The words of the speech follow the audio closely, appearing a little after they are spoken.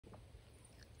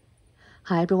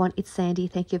Hi everyone, it's Sandy.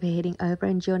 Thank you for heading over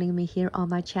and joining me here on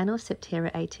my channel,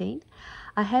 Septerra18.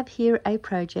 I have here a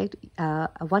project, a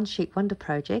one sheet wonder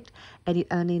project, and it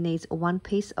only needs one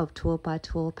piece of 12 by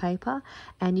 12 paper,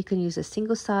 and you can use a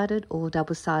single-sided or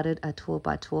double-sided 12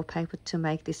 by 12 paper to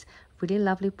make this really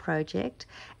lovely project.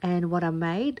 And what I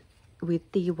made with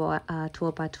the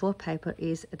 12 by 12 paper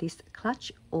is this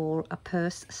clutch or a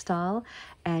purse style,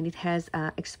 and it has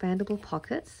expandable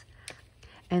pockets.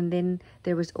 And then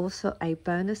there is also a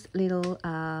bonus little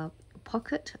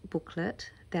pocket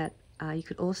booklet that you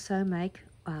could also make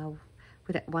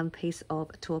with that one piece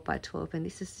of 12 by 12. And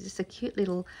this is just a cute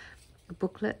little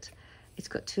booklet. It's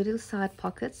got two little side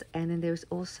pockets, and then there's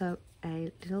also a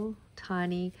little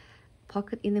tiny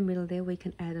pocket in the middle there where you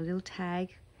can add a little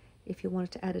tag if you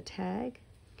wanted to add a tag.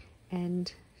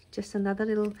 And just another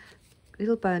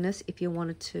little bonus if you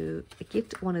wanted to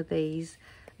gift one of these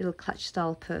little clutch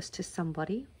style purse to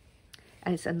somebody,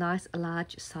 and it's a nice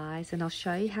large size, and I'll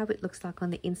show you how it looks like on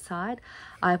the inside.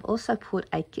 I've also put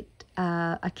a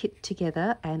kit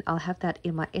together, and I'll have that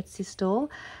in my Etsy store,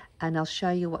 and I'll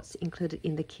show you what's included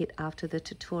in the kit after the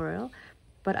tutorial.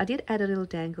 But I did add a little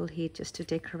dangle here just to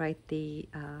decorate the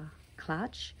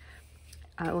clutch.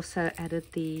 I also added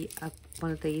the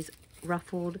one of these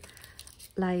ruffled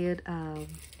layered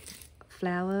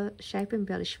flower shape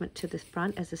embellishment to the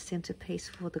front as a centerpiece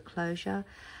for the closure.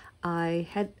 I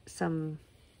had some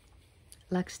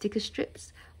like sticker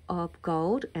strips of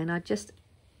gold, and I just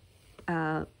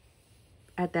add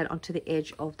that onto the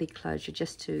edge of the closure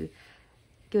just to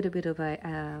give it a bit of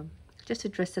a just to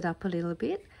dress it up a little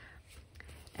bit.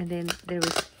 And then there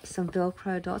is some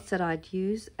Velcro dots that I'd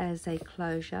use as a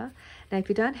closure. Now if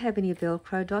you don't have any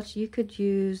Velcro dots, you could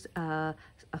use a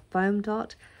foam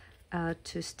dot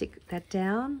to stick that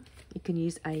down. You can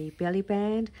use a belly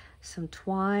band, some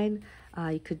twine,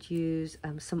 you could use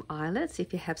some eyelets.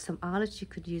 If you have some eyelets, you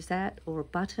could use that, or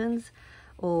buttons,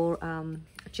 or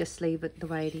just leave it the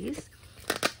way it is.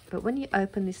 But when you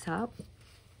open this up,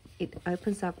 it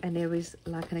opens up and there is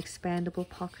like an expandable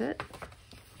pocket,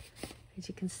 as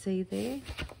you can see there.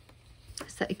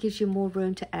 So it gives you more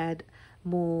room to add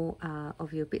more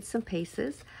of your bits and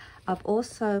pieces. I've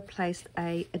also placed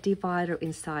a divider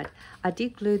inside. I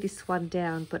did glue this one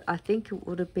down, but I think it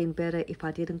would have been better if I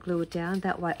didn't glue it down.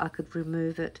 That way I could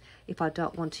remove it if I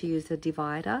don't want to use the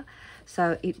divider.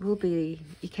 So it will be,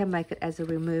 you can make it as a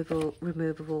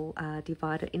removable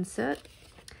divider insert.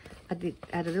 I did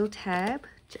add a little tab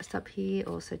just up here,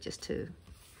 also just to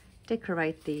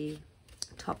decorate the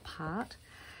top part.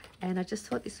 And I just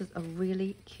thought this was a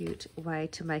really cute way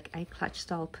to make a clutch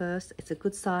style purse. It's a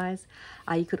good size.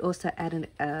 You could also add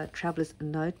a traveler's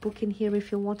notebook in here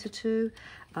if you wanted to,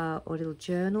 or a little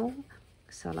journal,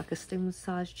 so like a slim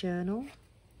size journal.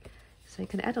 So you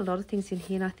can add a lot of things in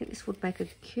here, and I think this would make a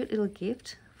cute little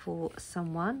gift for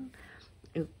someone.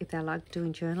 If they like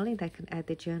doing journaling, they can add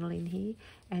their journal in here.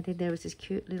 And then there is this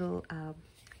cute little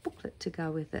booklet to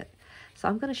go with it. So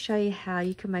I'm going to show you how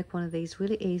you can make one of these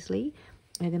really easily.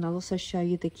 And then I'll also show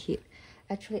you the kit.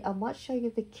 Actually, I might show you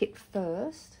the kit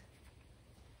first,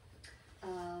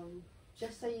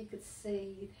 just so you could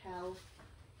see how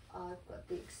I've got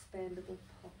the expandable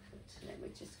pocket. Let me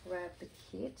just grab the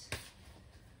kit,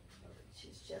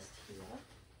 which is just here.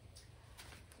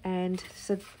 And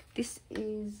so this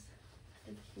is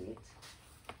the kit.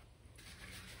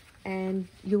 And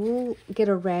you will get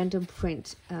a random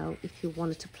print if you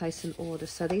wanted to place an order.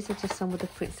 So these are just some of the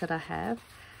prints that I have.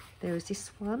 There is this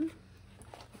one.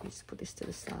 Let's put this to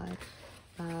the side.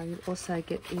 You'll also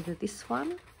get either this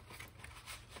one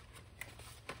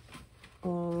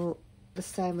or the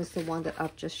same as the one that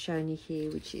I've just shown you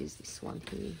here, which is this one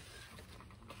here.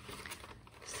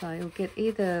 So you'll get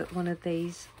either one of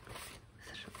these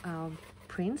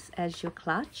prints as your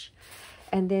clutch.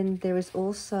 And then there is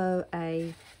also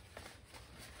a,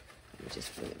 let me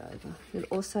just bring it over. You'll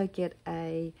also get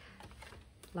a,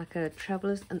 like a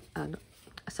traveler's,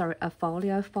 a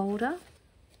folio folder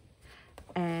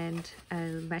and a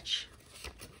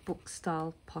matchbook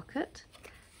style pocket,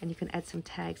 and you can add some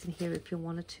tags in here if you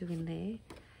wanted to in there.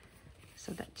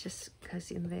 So that just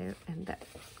goes in there, and that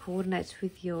coordinates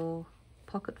with your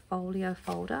pocket folio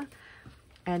folder,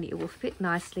 and it will fit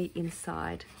nicely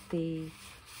inside the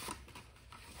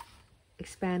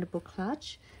expandable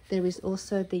clutch. There is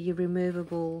also the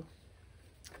removable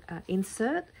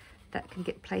insert that can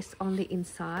get placed on the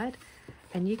inside,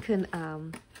 and you can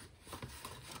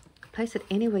place it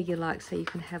anywhere you like, so you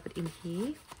can have it in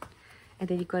here. And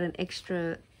then you've got an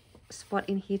extra spot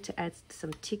in here to add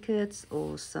some tickets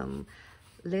or some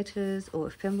letters or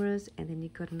ephemeras, and then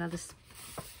you've got another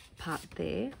part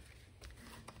there.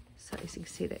 So as you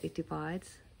can see that it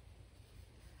divides.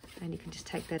 And you can just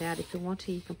take that out. If you want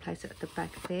to, you can place it at the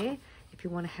back there. If you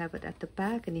want to have it at the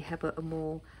back and you have a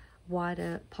more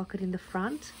wider pocket in the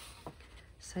front.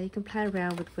 So you can play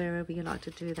around with wherever you like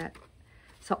to do that.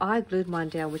 So I glued mine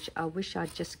down, which I wish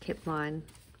I'd just kept mine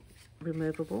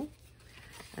removable.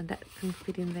 And that can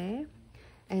fit in there.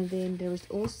 And then there is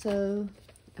also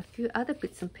a few other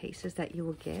bits and pieces that you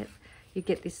will get. You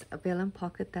get this vellum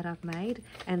pocket that I've made,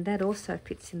 and that also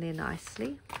fits in there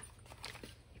nicely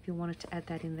if you wanted to add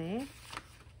that in there.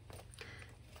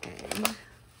 And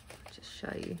I'll just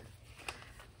show you.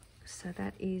 So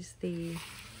that is the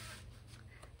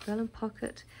vellum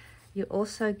pocket. You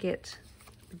also get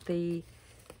the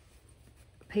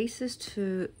pieces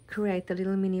to create the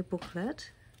little mini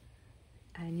booklet,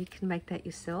 and you can make that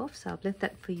yourself. So I've left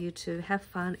that for you to have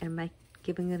fun and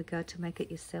giving it a go to make it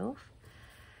yourself.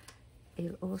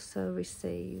 You'll also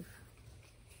receive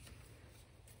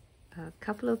a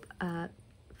couple of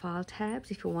file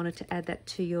tabs if you wanted to add that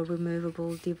to your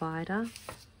removable divider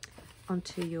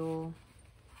onto your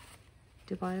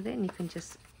divider there, and you can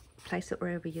just place it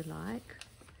wherever you like.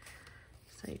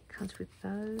 So it comes with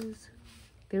those.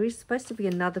 There is supposed to be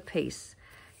another piece.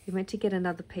 You're meant to get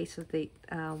another piece of the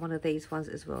one of these ones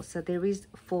as well. So there is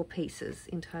 4 pieces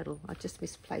in total. I just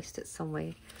misplaced it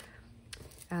somewhere.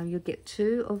 You'll get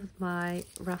 2 of my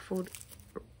ruffled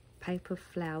paper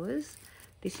flowers.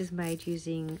 This is made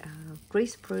using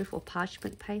greaseproof or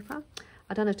parchment paper.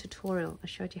 I've done a tutorial. I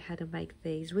showed you how to make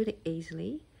these really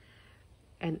easily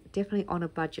and definitely on a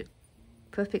budget.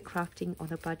 Perfect crafting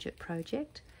on a budget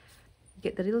project. You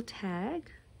get the little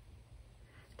tag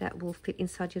that will fit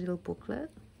inside your little booklet,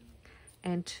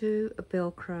 and 2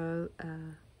 Velcro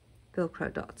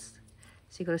dots.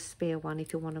 So you've got a spare one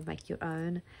if you want to make your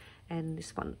own, and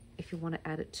this one if you want to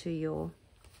add it to your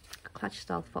clutch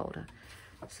style folder.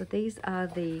 So these are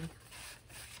the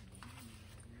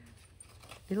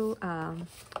little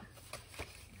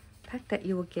pack that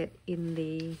you will get in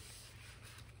the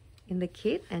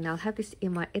kit, and I'll have this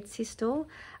in my Etsy store.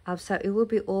 So it will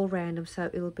be all random, so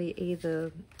it will be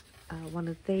either one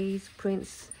of these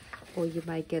prints, or you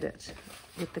may get it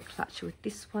with the clutch with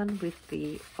this one, with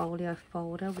the Folio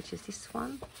Folder, which is this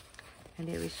one, and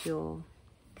there is your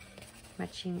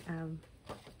matching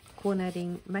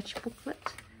coordinating matchbooklet,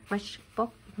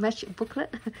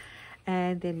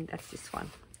 and then that's this one,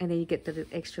 and then you get the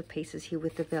extra pieces here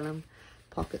with the vellum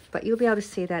pocket. But you'll be able to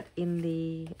see that in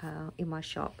the in my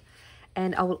shop,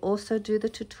 and I will also do the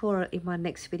tutorial in my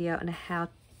next video on how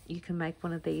you can make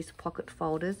one of these pocket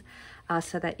folders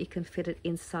so that you can fit it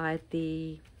inside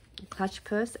the clutch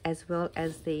purse as well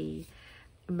as the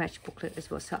match booklet as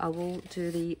well. So I will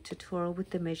do the tutorial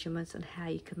with the measurements on how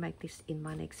you can make this in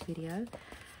my next video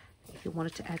if you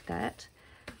wanted to add that.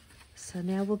 So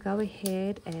now we'll go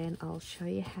ahead and I'll show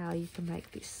you how you can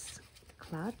make this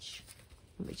clutch.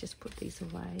 Let me just put these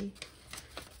away.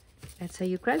 And so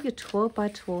you grab your 12 by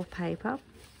 12 paper.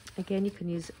 Again, you can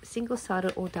use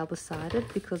single-sided or double-sided,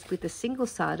 because with the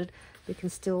single-sided, we can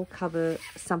still cover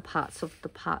some parts of the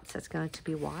parts that's going to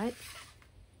be white.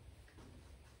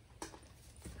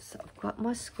 So I've got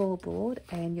my scoreboard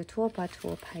and your 12 by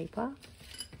 12 paper.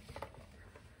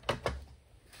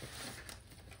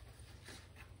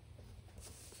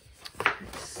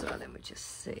 So let me just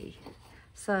see.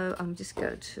 So I'm just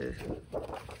going to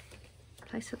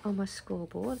place it on my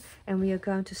scoreboard, and we are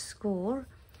going to score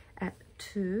at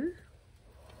 2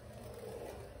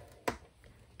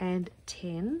 and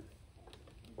 10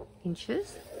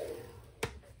 inches.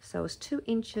 So it's 2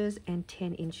 inches and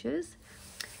 10 inches.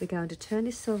 We're going to turn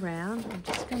this around. I'm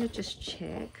just going to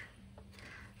check.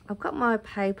 I've got my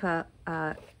paper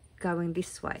going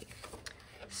this way,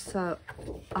 so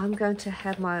I'm going to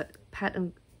have my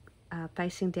pattern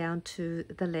facing down to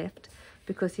the left,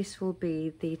 because this will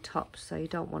be the top, so you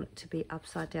don't want it to be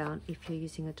upside down if you're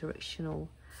using a directional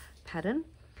pattern.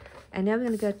 And now we're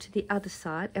going to go to the other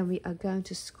side, and we are going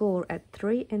to score at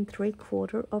 3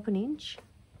 3/4 of an inch,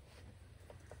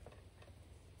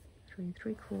 3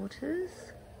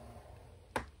 3/4,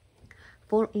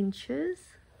 4 inches,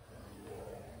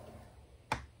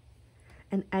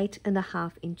 and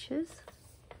 8.5 inches.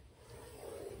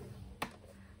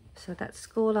 So that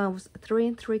score line was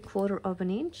 3 3/4 of an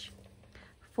inch,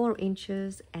 4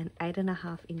 inches, and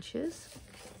 8.5 inches.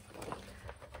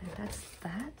 And that's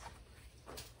that.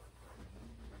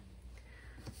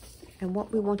 And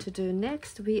what we want to do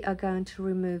next, we are going to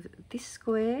remove this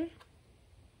square,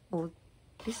 or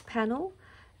this panel,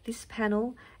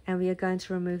 and we are going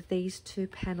to remove these 2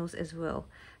 panels as well.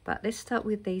 But let's start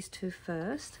with these 2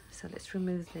 first. So let's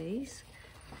remove these.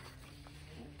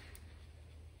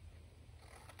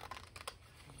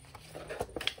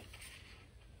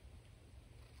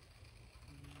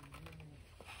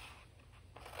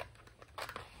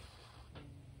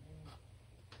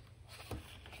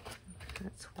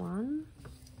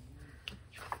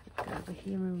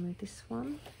 here and remove this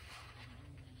one.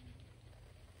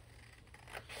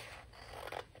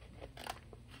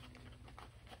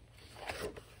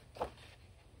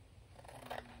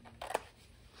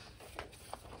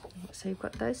 So you've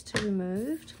got those two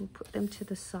removed. We'll put them to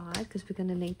the side because we're going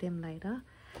to need them later.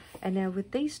 And now with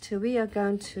these two, we are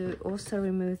going to also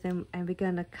remove them, and we're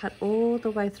going to cut all the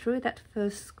way through that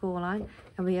first score line,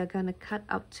 and we are going to cut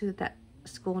up to that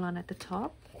score line at the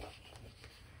top.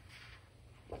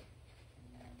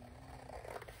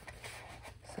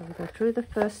 So we go through the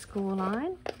first score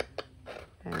line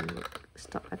and we'll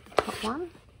stop at the top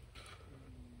one,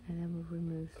 and then we'll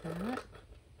remove that.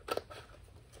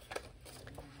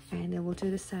 And then we'll do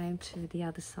the same to the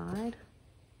other side.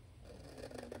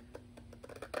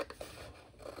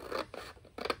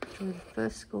 Through the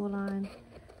first score line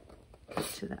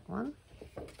up to that one.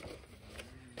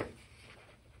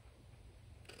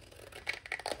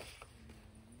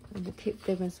 And we'll keep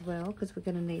them as well because we're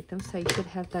going to need them. So you should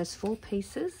have those 4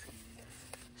 pieces.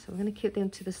 So we're going to keep them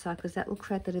to the side because that will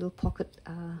create the little pocket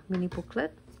mini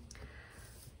booklet.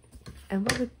 And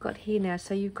what we've got here now,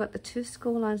 so you've got the 2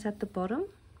 score lines at the bottom.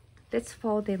 Let's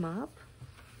fold them up.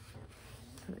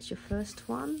 So that's your first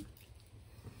one.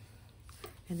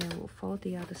 And then we'll fold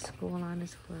the other score line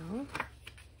as well.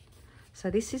 So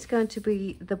this is going to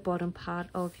be the bottom part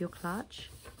of your clutch.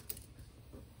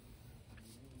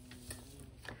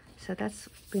 So that's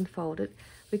been folded.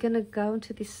 We're going to go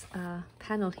into this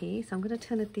panel here. So I'm going to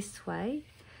turn it this way.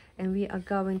 And we are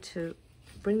going to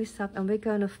bring this up, and we're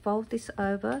going to fold this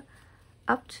over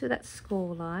up to that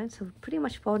score line. So we're pretty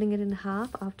much folding it in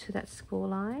half up to that score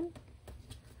line.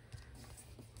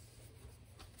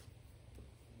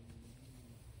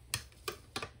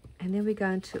 And then we're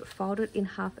going to fold it in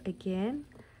half again.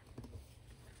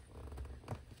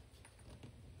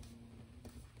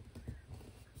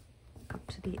 Up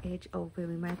to the edge of where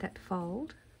we made that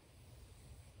fold.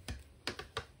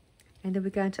 And then we're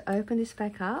going to open this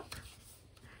back up.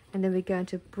 And then we're going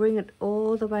to bring it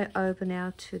all the way over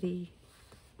now to the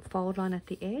fold line at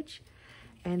the edge.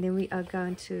 And then we are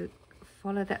going to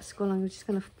follow that score line. We're just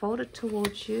going to fold it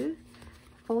towards you,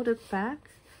 fold it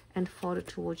back, and fold it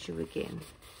towards you again.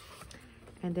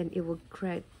 And then it will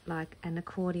create like an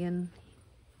accordion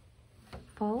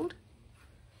fold.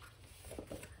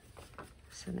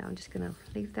 So now I'm just going to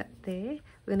leave that there.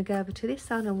 We're going to go over to this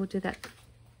side, and we'll do that.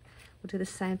 We'll do the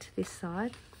same to this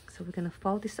side. So we're going to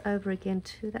fold this over again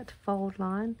to that fold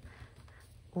line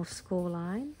or score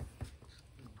line.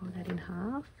 Fold that in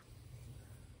half.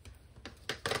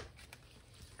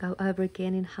 Go over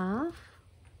again in half.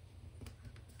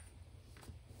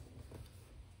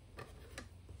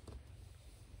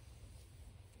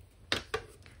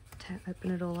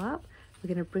 Open it all up. We're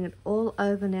going to bring it all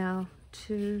over now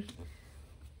to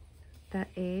that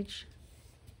edge.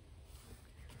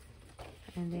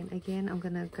 And then again, I'm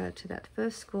going to go to that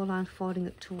first score line, folding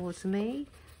it towards me,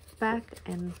 back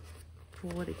and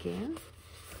forward again.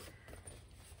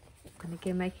 And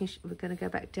again, making sure we're going to go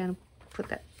back down and put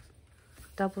that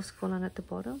double score line at the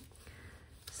bottom.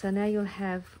 So now you'll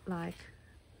have like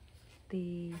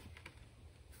the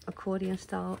accordion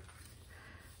style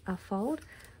fold.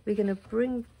 We're going to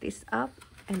bring this up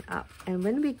and up, and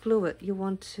when we glue it, you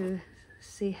want to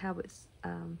see how it's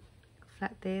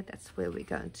flat there. That's where we're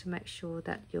going to make sure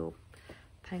that your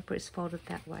paper is folded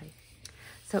that way.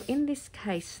 So in this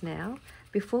case now,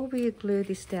 before we glue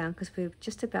this down, because we've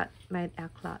just about made our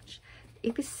clutch,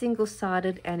 if it's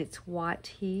single-sided and it's white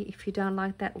here, if you don't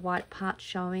like that white part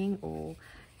showing, or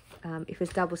if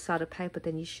it's double-sided paper,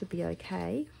 then you should be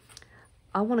okay.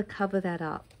 I want to cover that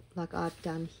up like I've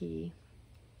done here.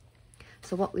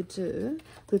 So what we do,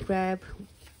 we grab,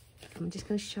 I'm just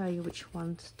going to show you which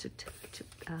ones to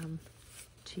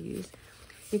use.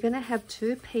 You're going to have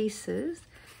 2 pieces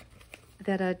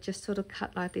that are just sort of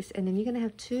cut like this, and then you're going to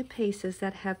have 2 pieces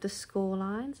that have the score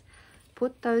lines.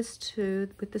 Put those 2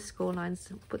 with the score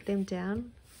lines, put them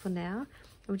down for now.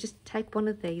 And we'll just take one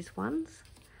of these ones.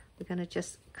 We're going to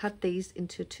just cut these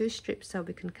into 2 strips so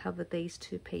we can cover these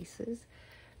 2 pieces.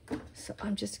 So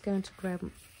I'm just going to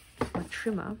grab my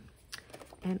trimmer,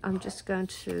 and I'm just going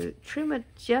to trim it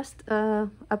just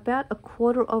about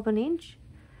 1/4 of an inch,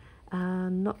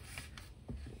 not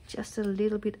just a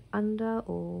little bit under,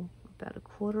 or about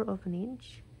 1/4 of an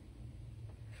inch.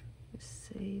 Let's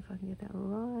see if I can get that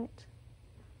right.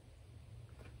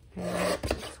 And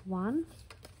that's 1,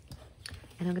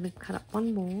 and I'm going to cut up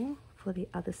 1 more for the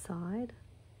other side,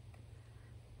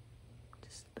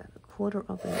 just about 1/4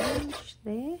 of an inch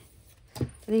there. And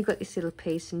then you've got this little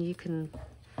piece, and you can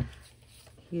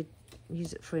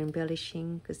use it for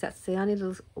embellishing, because that's the only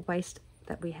little waste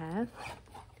that we have.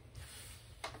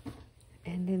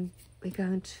 And then we're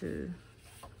going to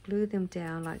glue them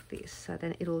down like this, so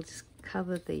then it'll just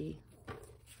cover the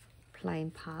plain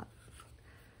part.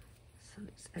 So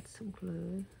let's add some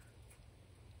glue.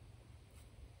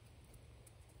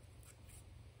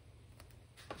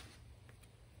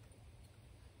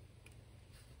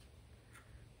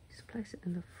 Just place it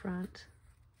in the front,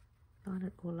 line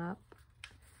it all up.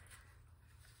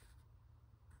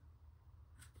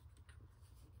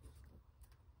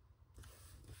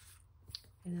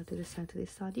 And I'll do the same to this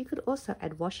side. You could also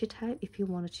add washi tape if you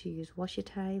wanted to use washi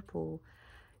tape, or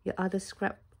your other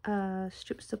scrap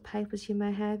strips of papers you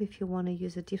may have. If you want to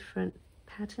use a different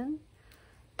pattern,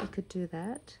 you could do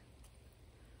that.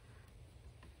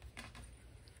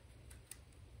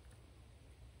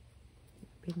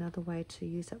 Be another way to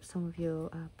use up some of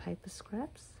your paper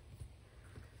scraps.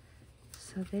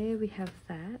 So there we have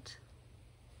that.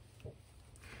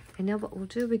 And now what we'll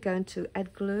do, we're going to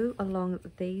add glue along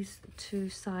these two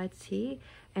sides here,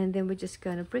 and then we're just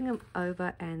going to bring them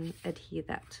over and adhere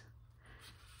that.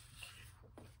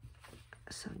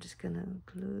 So I'm just going to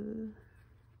glue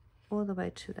all the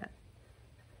way to that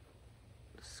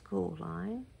score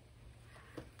line.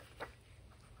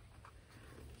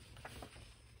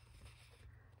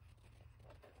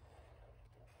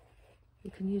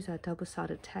 You can use a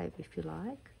double-sided tape if you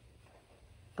like,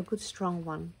 a good strong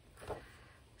one.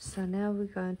 So now we're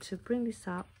going to bring this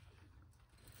up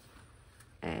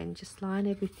and just line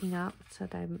everything up so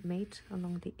they meet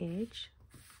along the edge.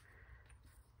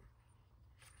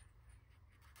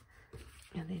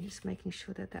 And then just making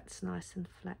sure that that's nice and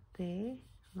flat there,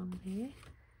 along there.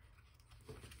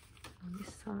 On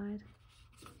this side.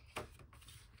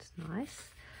 It's nice.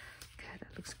 Okay,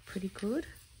 that looks pretty good.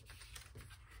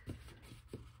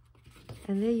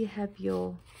 And there you have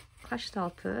your clutch style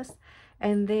purse.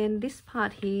 And then this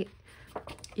part here,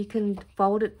 you can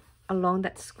fold it along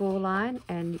that score line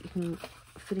and you can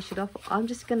finish it off. I'm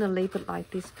just going to leave it like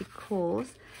this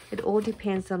because it all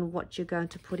depends on what you're going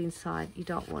to put inside. You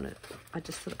don't want it. I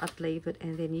just thought I'd leave it,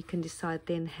 and then you can decide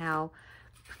then how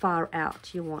far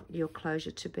out you want your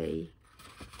closure to be,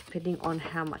 depending on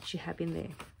how much you have in there.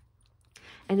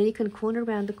 And then you can corner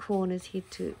around the corners here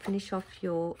to finish off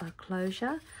your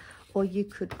closure, or you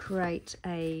could create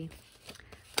a,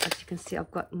 as you can see,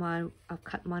 I've cut mine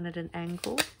at an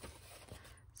angle.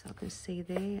 So I can see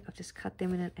there, I've just cut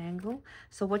them in an angle.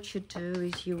 So what you do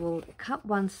is you will cut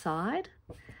one side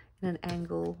in an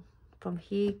angle from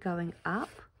here going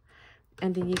up.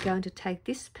 And then you're going to take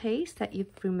this piece that you've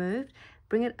removed,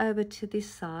 bring it over to this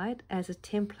side as a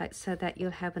template so that you'll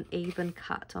have an even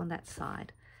cut on that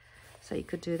side. So you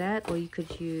could do that, or you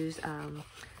could use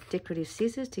decorative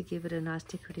scissors to give it a nice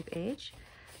decorative edge.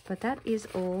 But that is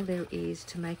all there is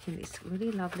to making this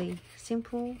really lovely,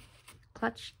 simple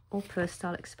clutch or purse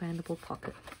style expandable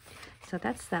pocket. So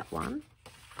that's that one.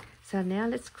 So now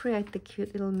let's create the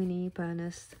cute little mini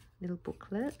bonus little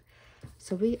booklet.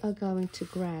 So we are going to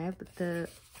grab the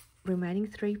remaining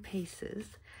 3 pieces.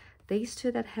 These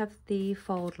 2 that have the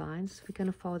fold lines, we're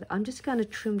going to fold. I'm just going to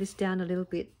trim this down a little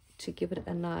bit to give it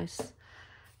a nice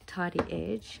tidy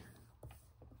edge,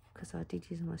 because I did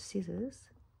use my scissors.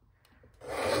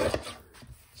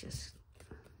 Just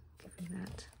giving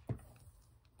that.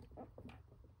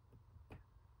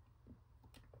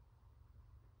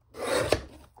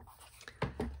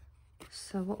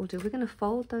 So what we'll do, we're going to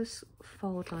fold those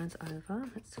fold lines over.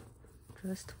 That's the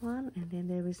first one, and then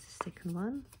there is the second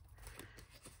one.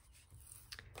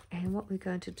 And what we're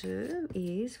going to do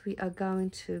is we are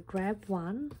going to grab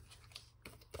one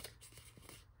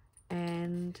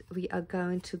and we are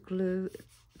going to glue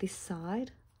this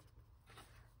side.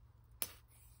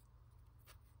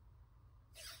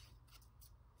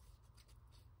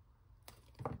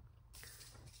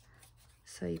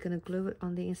 So you're going to glue it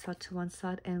on the inside to one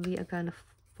side, and we are going to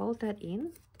fold that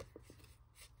in.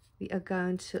 We are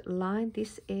going to line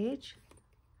this edge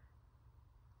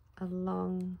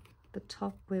along the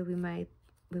top where we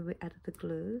added the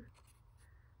glue.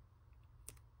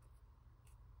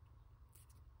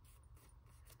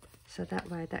 So that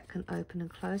way that can open and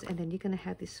close, and then you're going to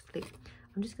have this flip.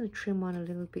 I'm just going to trim one a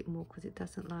little bit more because it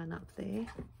doesn't line up there.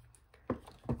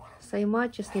 So you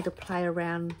might just need to play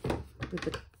around with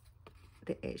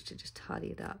the edge to just tidy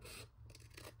it up.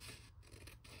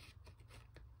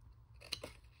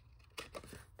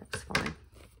 That's fine.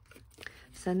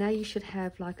 So now you should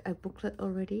have like a booklet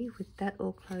already with that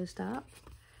all closed up.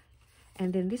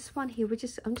 And then this one here,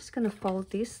 I'm just going to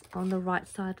fold this on the right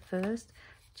side first,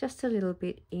 just a little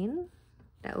bit in.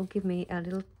 That will give me a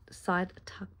little side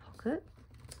tuck pocket.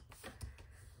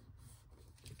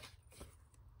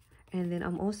 And then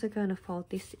I'm also going to fold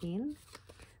this in,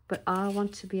 but I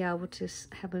want to be able to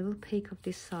have a little peek of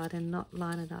this side and not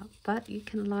line it up. But you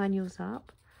can line yours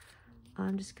up.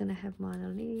 I'm just going to have mine a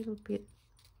little bit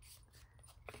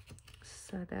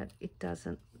so that it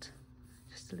doesn't,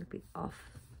 just a little bit off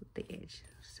the edge,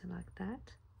 so like that.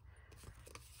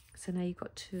 So now you've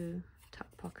got 2 tuck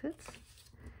pockets.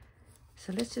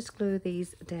 So let's just glue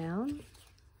these down.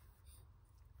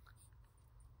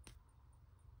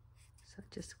 So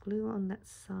just glue on that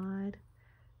side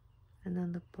and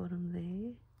on the bottom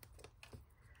there.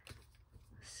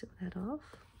 Seal that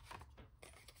off.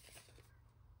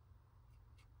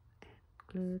 And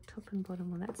glue top and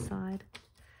bottom on that side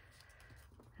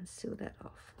and seal that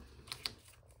off.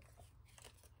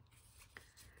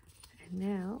 And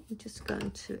now I'm just going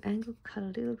to angle cut a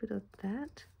little bit of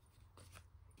that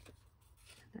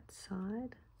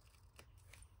side.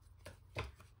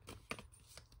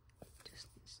 Just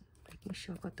making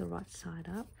sure I've got the right side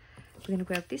up. We're going to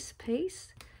grab this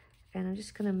piece and I'm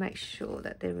just going to make sure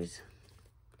that there is,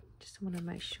 just want to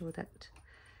make sure that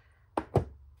I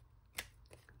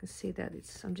can see that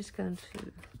it's, I'm just going to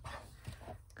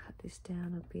cut this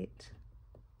down a bit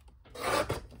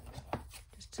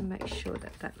just to make sure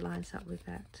that that lines up with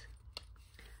that.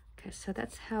 Okay, so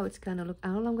that's how it's going to look.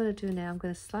 All I'm going to do now, I'm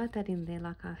going to slide that in there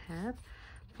like I have,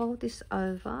 fold this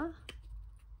over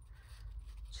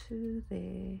to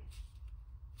there,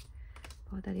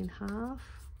 fold that in half,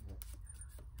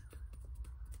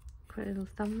 create a little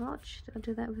thumb notch. Did I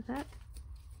do that with that?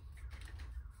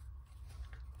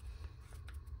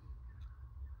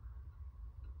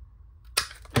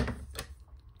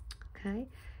 Okay,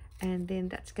 and then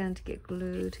that's going to get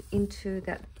glued into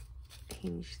that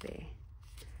hinge there.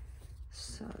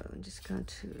 So I'm just going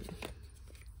to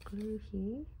glue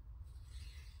here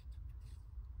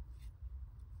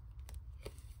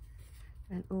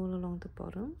and all along the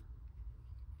bottom.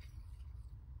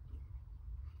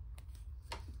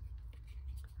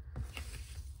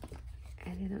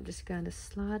 And then I'm just going to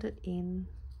slide it in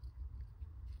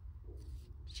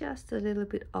just a little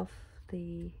bit off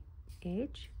the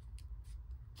edge.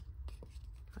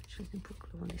 Actually, I can put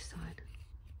glue on this side.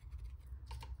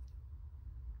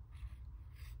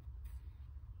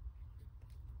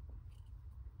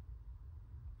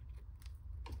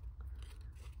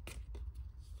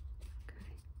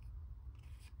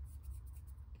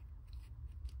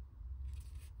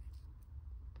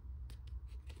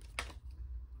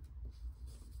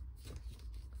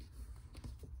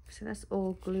 So that's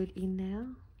all glued in now,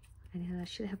 and I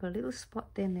should have a little spot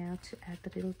there now to add the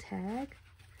little tag.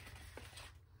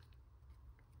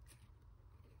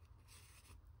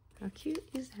 How cute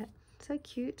is that? So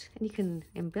cute. And you can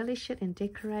embellish it and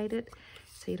decorate it,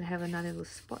 so you'll have another little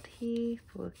spot here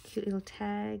for cute little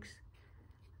tags,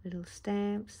 little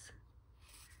stamps,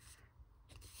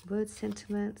 word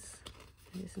sentiments,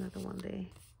 and there's another one there.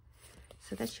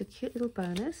 So that's your cute little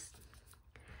bonus,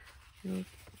 little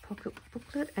pocket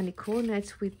booklet, and it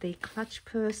coordinates with the clutch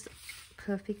purse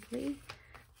perfectly.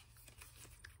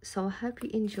 So I hope you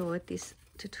enjoyed this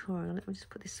tutorial. Let me just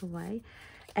put this away,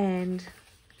 and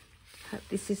hope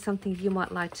this is something you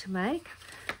might like to make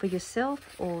for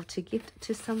yourself or to gift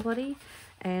to somebody.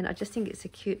 And I just think it's a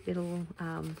cute little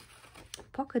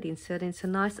pocket insert, and it's a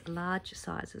nice large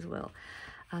size as well.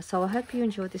 So I hope you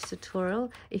enjoyed this tutorial.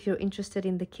 If you're interested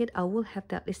in the kit, I will have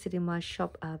that listed in my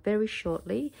shop very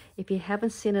shortly. If you haven't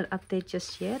seen it up there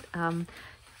just yet,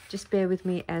 just bear with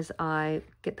me as I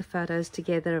get the photos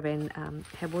together and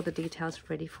have all the details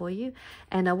ready for you.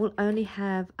 And I will only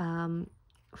have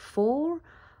 4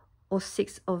 or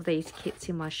 6 of these kits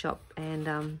in my shop,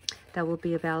 and they will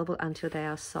be available until they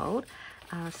are sold.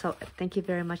 So thank you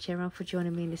very much everyone for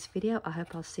joining me in this video. I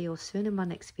hope I'll see you all soon in my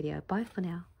next video. Bye for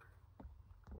now.